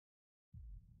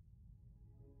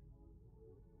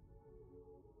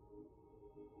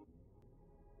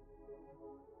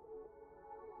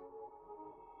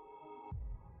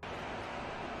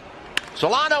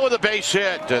Solano with a base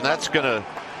hit, and that's going to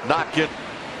knock it.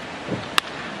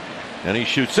 And he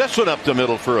shoots this one up the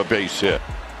middle for a base hit.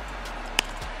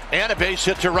 And a base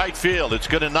hit to right field. It's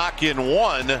going to knock in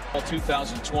one.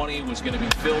 2020 was going to be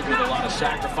filled with a lot of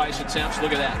sacrifice attempts.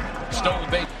 Look at that. Stolen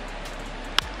base.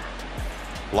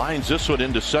 Lines this one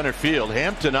into center field.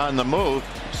 Hampton on the move.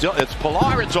 Still, it's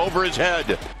Pilar. It's over his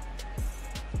head.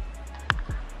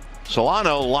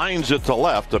 Solano lines it to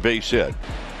left. A base hit.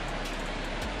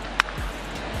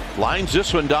 Lines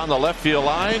this one down the left field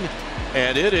line.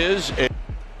 And it is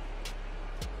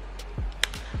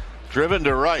driven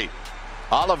to right.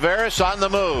 Olivares on the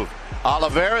move.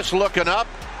 Olivares looking up.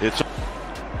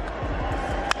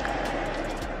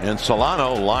 And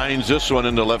Solano lines this one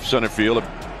into left center field.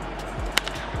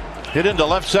 Hit into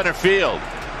left center field.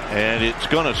 And it's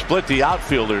going to split the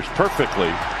outfielders perfectly.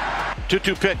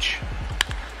 2-2 pitch.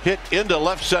 Hit into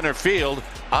left center field.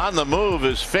 On the move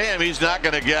is Pham. He's not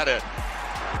going to get it.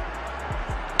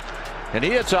 And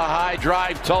he hits a high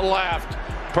drive to left.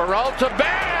 Peralta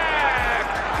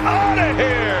back. Out of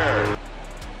here.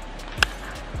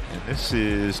 And this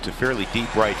is to fairly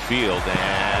deep right field,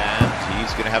 and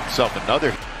he's going to have himself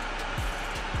another.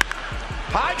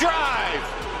 High drive,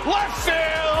 left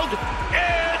field,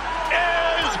 it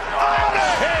is out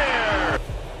of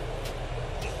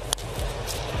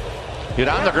here. Hit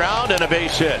on the ground and a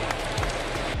base hit.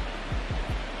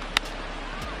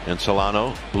 And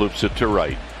Solano bloops it to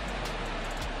right.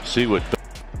 See what.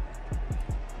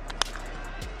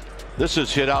 This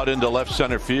is hit out into left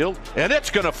center field, and it's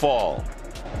going to fall.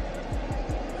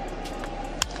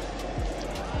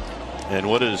 And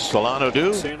what does Solano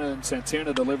do?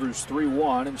 Santana delivers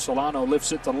 3-1, and Solano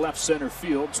lifts it to left center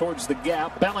field towards the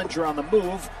gap. Bellinger on the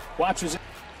move, watches it.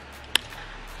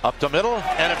 Up the middle,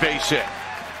 and a base hit.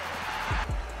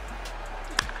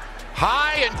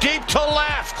 High and deep to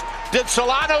left. Did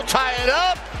Solano tie it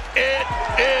up? It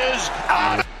is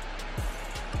out.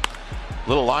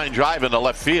 Little line drive into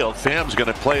left field. Pham's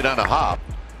going to play it on a hop.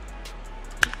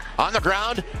 On the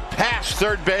ground, past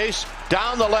third base,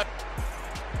 down the left.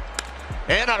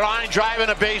 And a line drive and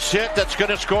a base hit that's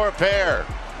going to score a pair.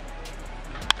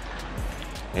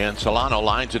 And Solano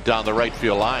lines it down the right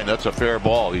field line. That's a fair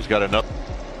ball. He's got enough.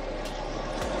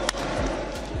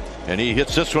 And he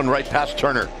hits this one right past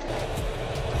Turner.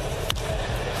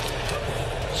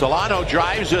 Solano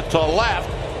drives it to left,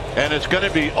 and it's going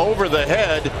to be over the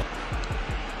head.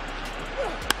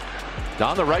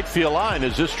 Down the right field line.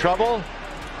 Is this trouble?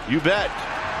 You bet.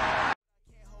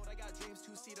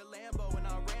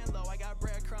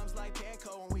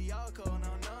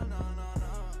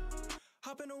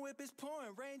 Hop in the whip is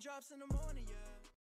pouring, raindrops in the morning, yeah.